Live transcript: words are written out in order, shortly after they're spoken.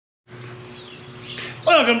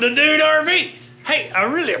Welcome to Dude RV. Hey, I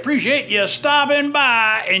really appreciate you stopping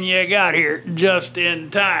by, and you got here just in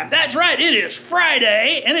time. That's right, it is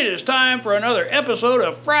Friday, and it is time for another episode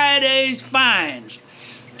of Friday's Finds.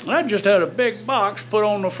 I just had a big box put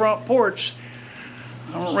on the front porch.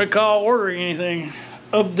 I don't recall ordering anything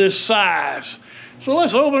of this size. So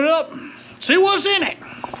let's open it up, see what's in it.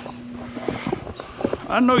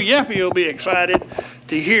 I know Yappy will be excited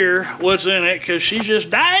to hear what's in it because she's just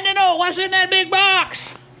dying to know what's in that big box.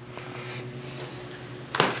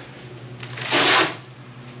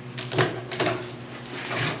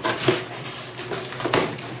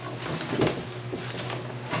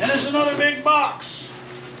 And it's another big box.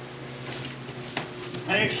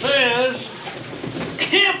 And it says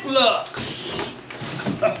Camplux.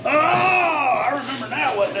 Oh, I remember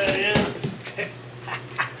now what that is.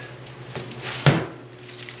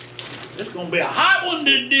 It's gonna be a hot one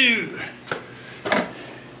to do.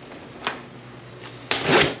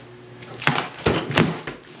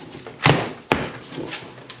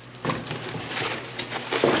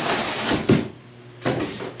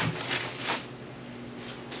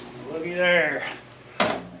 Looky there.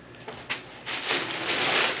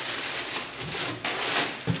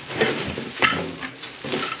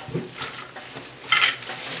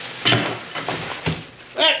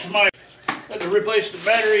 That's my. Had to replace the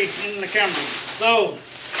battery in the camera. So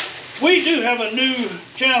we do have a new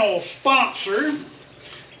channel sponsor.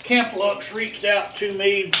 Camplux reached out to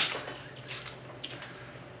me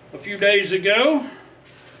a few days ago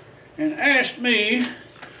and asked me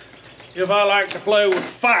if I like to play with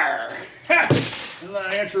fire. And the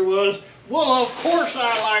answer was, well, of course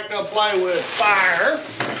I like to play with fire.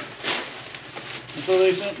 And so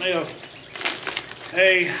they sent me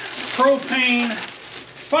a propane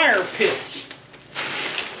fire pit.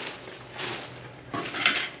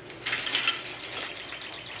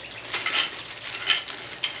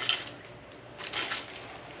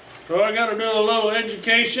 So I got to do a little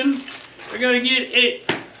education. I got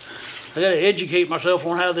to educate myself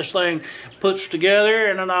on how this thing puts together,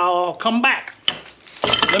 and then I'll come back.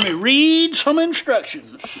 Let me read some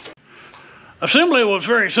instructions. Assembly was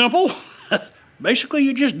very simple. Basically,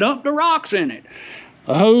 you just dump the rocks in it.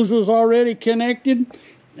 The hose was already connected.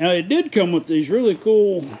 Now, it did come with these really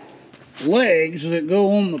cool legs that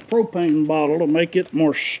go on the propane bottle to make it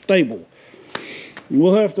more stable.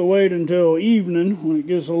 We'll have to wait until evening when it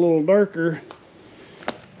gets a little darker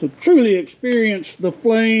to truly experience the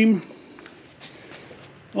flame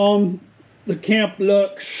on the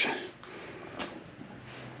Camplux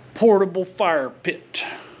portable fire pit.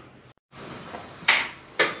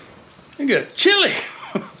 It gets chilly.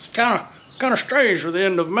 It's kind of strange for the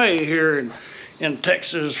end of May here in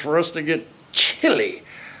Texas for us to get chilly.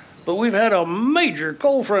 But we've had a major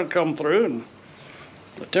cold front come through, and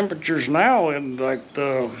the temperature's now in like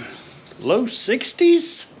the low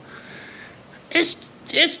 60s.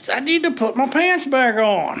 I need to put my pants back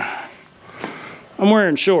on. I'm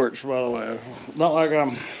wearing shorts, by the way. Not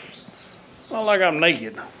like I'm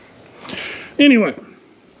naked. Anyway,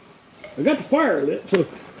 I got the fire lit, so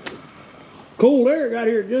cold air got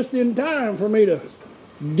here just in time for me to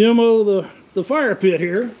demo the fire pit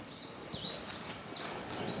here.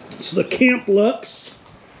 It's the Camplux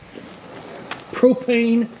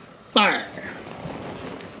propane fire.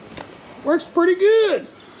 Works pretty good.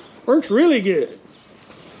 Works really good.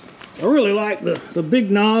 I really like the big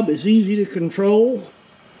knob. It's easy to control.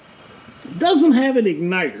 It doesn't have an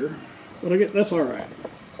igniter, but I guess that's all right.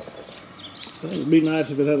 I think it'd be nice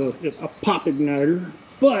if it had a pop igniter,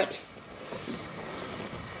 but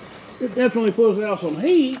it definitely puts out some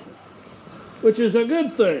heat, which is a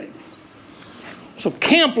good thing. So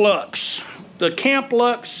Camplux, the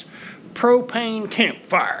Camplux propane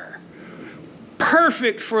campfire,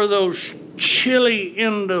 perfect for those chilly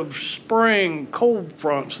end of spring cold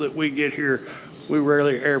fronts that we get here. We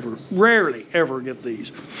rarely ever get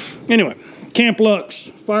these. Anyway,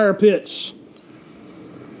 Camplux fire pits.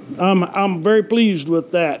 I'm very pleased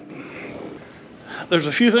with that. There's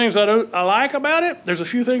a few things I like about it. There's a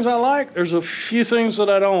few things I like. There's a few things that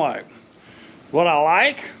I don't like. What I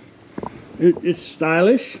like, it's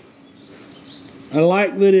stylish. I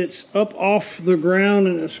like that it's up off the ground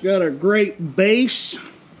and it's got a great base.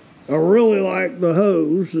 I really like the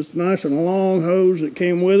hose. It's nice and long hose that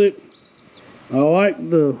came with it. I like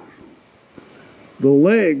the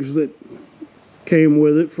legs that came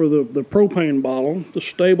with it for the propane bottle to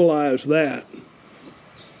stabilize that.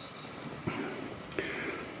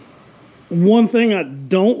 One thing I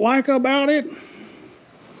don't like about it,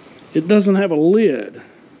 it doesn't have a lid.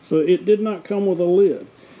 So it did not come with a lid.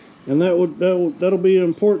 And that'll be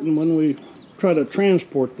important when we try to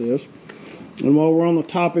transport this. And while we're on the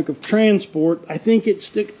topic of transport, I think it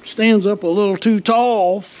stands up a little too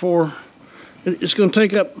tall for, it's going to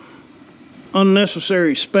take up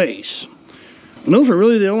unnecessary space. And those are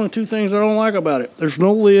really the only two things I don't like about it. There's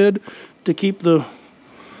no lid to keep the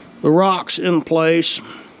rocks in place,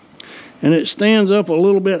 and it stands up a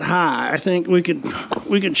little bit high. I think we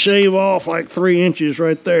could shave off like 3 inches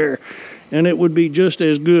right there, and it would be just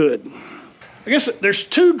as good. I guess there's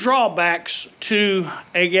two drawbacks to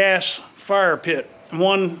a gas fire pit.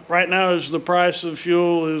 One right now is the price of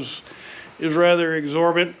fuel is rather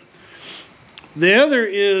exorbitant. The other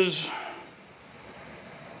is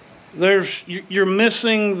you're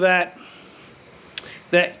missing that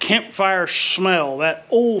campfire smell, that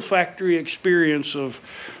olfactory experience of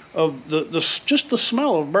just the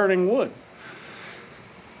smell of burning wood.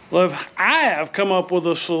 Well, I have come up with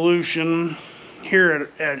a solution here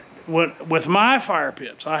with my fire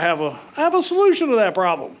pits. I have a solution to that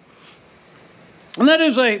problem, and that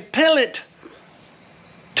is a pellet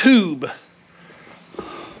tube.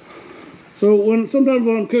 So sometimes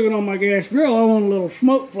when I'm cooking on my gas grill, I want a little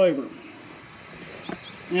smoke flavor,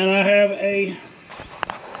 and I have a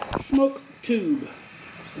smoke tube.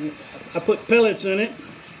 I put pellets in it,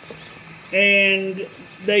 and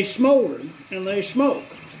they smolder and they smoke.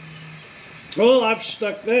 Well, I've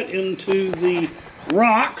stuck that into the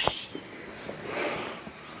rocks,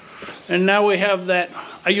 and now we have that.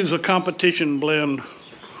 I use a competition blend.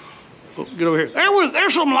 Oh, get over here.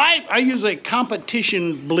 There's some light. I use a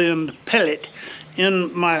competition blend pellet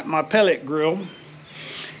in my pellet grill,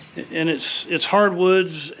 and it's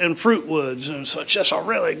hardwoods and fruit woods, and so it's just a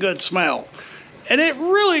really good smell, and it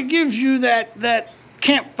really gives you that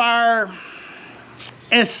campfire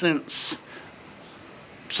essence.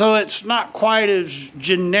 So it's not quite as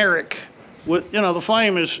generic. With, you know, the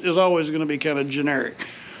flame is always going to be kind of generic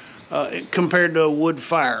compared to a wood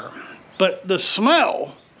fire, but the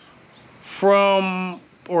smell from,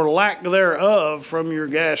 or lack thereof, from your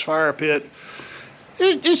gas fire pit,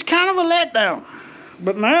 it's kind of a letdown.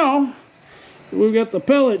 But now we've got the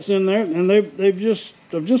pellets in there, and I've just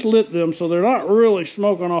lit them, so they're not really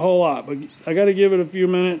smoking a whole lot. But I got to give it a few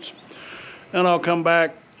minutes, and I'll come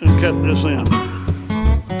back and cut this in.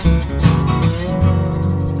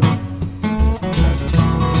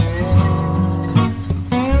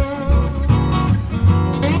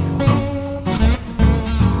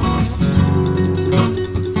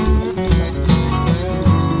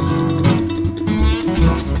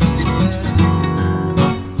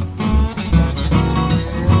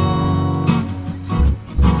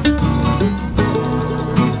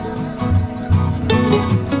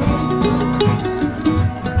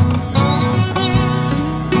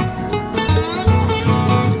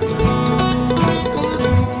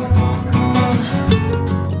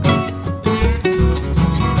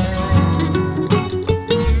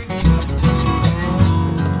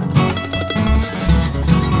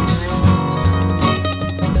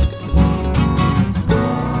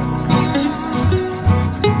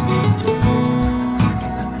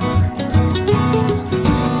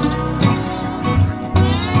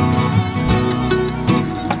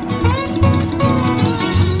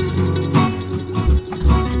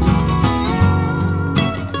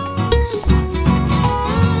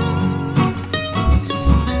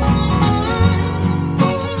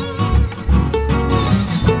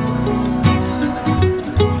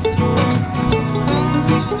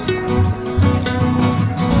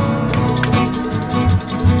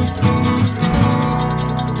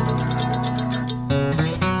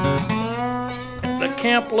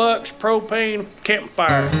 Camplux propane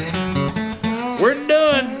campfire. We're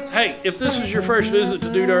done. Hey, if this is your first visit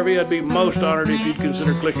to Dude RV, I'd be most honored if you'd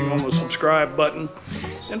consider clicking on the subscribe button.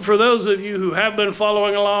 And for those of you who have been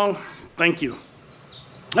following along, thank you.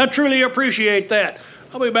 I truly appreciate that.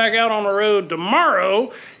 I'll be back out on the road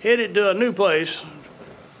tomorrow, headed to a new place,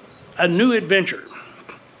 a new adventure.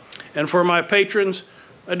 And for my patrons,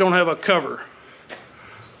 I don't have a cover.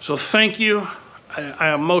 So thank you. I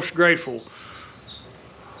am most grateful.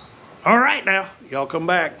 All right now, y'all come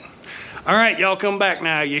back. All right, y'all come back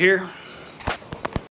now, you hear?